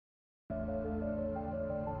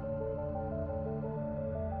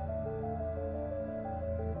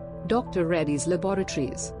Dr. Reddy's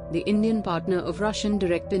Laboratories, the Indian partner of Russian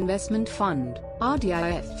Direct Investment Fund,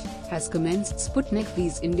 RDIF, has commenced Sputnik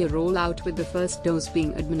V's India rollout, with the first dose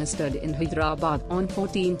being administered in Hyderabad on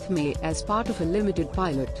 14 May as part of a limited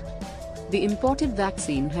pilot. The imported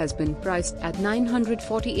vaccine has been priced at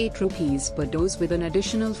 948 rupees per dose, with an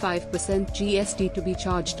additional 5% GST to be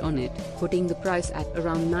charged on it, putting the price at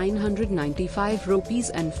around 995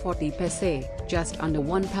 rupees and 40 paise, just under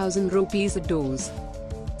 1000 rupees a dose.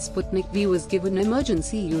 Sputnik V was given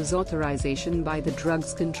emergency use authorization by the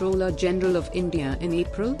Drugs Controller General of India in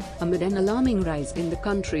April, amid an alarming rise in the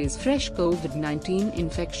country's fresh COVID-19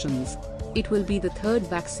 infections. It will be the third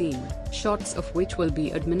vaccine, shots of which will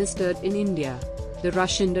be administered in India. The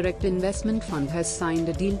Russian Direct Investment Fund has signed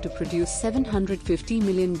a deal to produce 750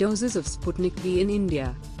 million doses of Sputnik V in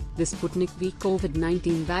India. The Sputnik V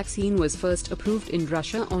COVID-19 vaccine was first approved in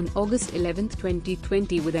Russia on August 11,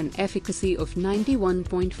 2020, with an efficacy of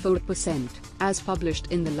 91.4%. As published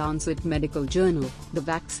in the Lancet Medical Journal, the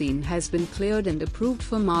vaccine has been cleared and approved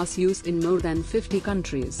for mass use in more than 50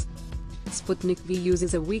 countries. Sputnik V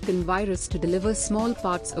uses a weakened virus to deliver small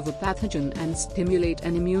parts of a pathogen and stimulate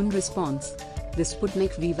an immune response. The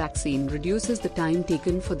Sputnik V vaccine reduces the time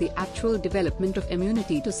taken for the actual development of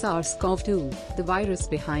immunity to SARS-CoV-2, the virus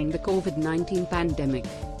behind the COVID-19 pandemic.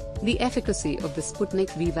 The efficacy of the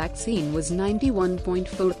Sputnik V vaccine was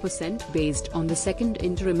 91.4% based on the second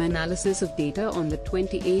interim analysis of data on the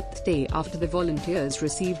 28th day after the volunteers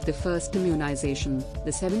received the first immunization,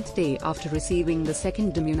 the 7th day after receiving the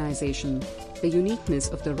second immunization. The uniqueness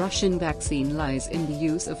of the Russian vaccine lies in the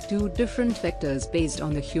use of two different vectors based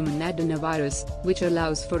on the human adenovirus, which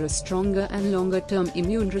allows for a stronger and longer-term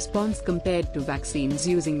immune response compared to vaccines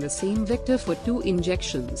using the same vector for 2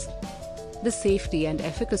 injections. The safety and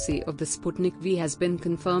efficacy of the Sputnik V has been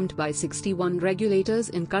confirmed by 61 regulators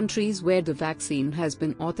in countries where the vaccine has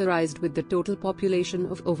been authorized, with the total population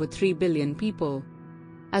of over 3 billion people.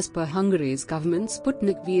 As per Hungary's government,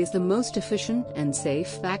 Sputnik V is the most efficient and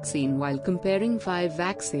safe vaccine while comparing 5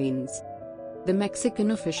 vaccines. The Mexican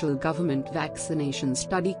official government vaccination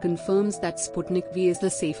study confirms that Sputnik V is the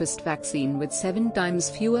safest vaccine, with 7 times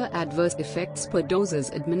fewer adverse effects per doses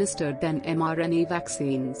administered than mRNA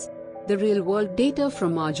vaccines. The real-world data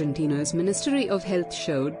from Argentina's Ministry of Health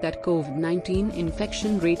showed that COVID-19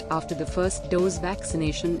 infection rate after the first dose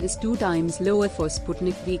vaccination is 2 times lower for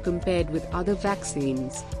Sputnik V compared with other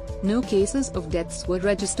vaccines. No cases of deaths were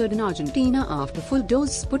registered in Argentina after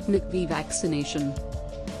full-dose Sputnik V vaccination.